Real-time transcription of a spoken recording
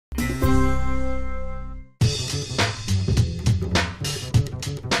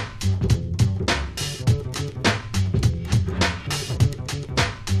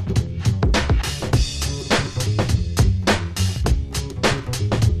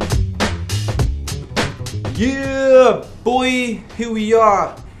Yeah, boy, here we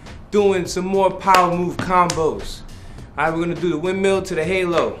are doing some more power move combos. Alright, we're gonna do the windmill to the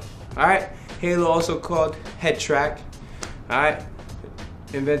halo. Alright, halo also called head track. Alright,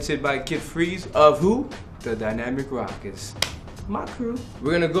 invented by Kid Freeze of who? The Dynamic Rockets. My crew.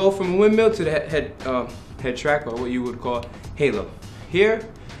 We're gonna go from a windmill to the head track, or what you would call halo. Here,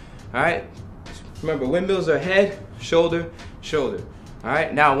 alright, remember windmills are head, shoulder, shoulder.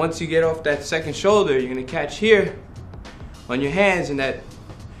 Alright, now once you get off that second shoulder, you're gonna catch here on your hands in that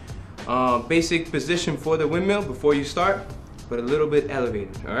basic position for the windmill before you start, but a little bit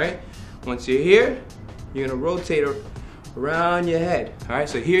elevated. Alright, once you're here, you're gonna rotate around your head. Alright,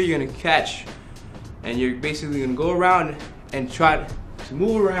 so here you're gonna catch, and you're basically gonna go around and try to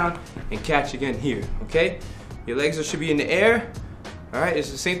move around and catch again here. Okay, your legs should be in the air. Alright, it's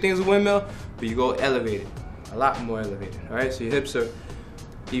the same thing as a windmill, but you go elevated, a lot more elevated. Alright, so your hips are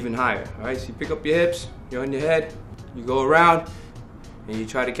even higher. Alright, so you pick up your hips, you're on your head, you go around, and you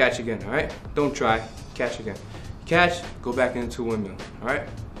try to catch again. Alright, don't try, catch again. Catch, go back into windmill. Alright,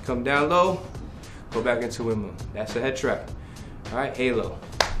 come down low, go back into windmill. That's the head track. Alright, halo.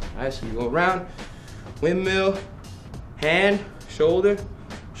 Alright, so you go around, windmill, hand, shoulder,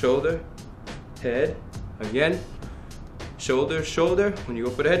 shoulder, head, again, shoulder, shoulder. When you go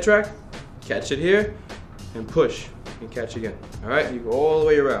for the head track, catch it here, and push, and catch again. Alright, you go all the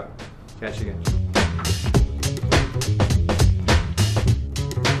way around, catch again.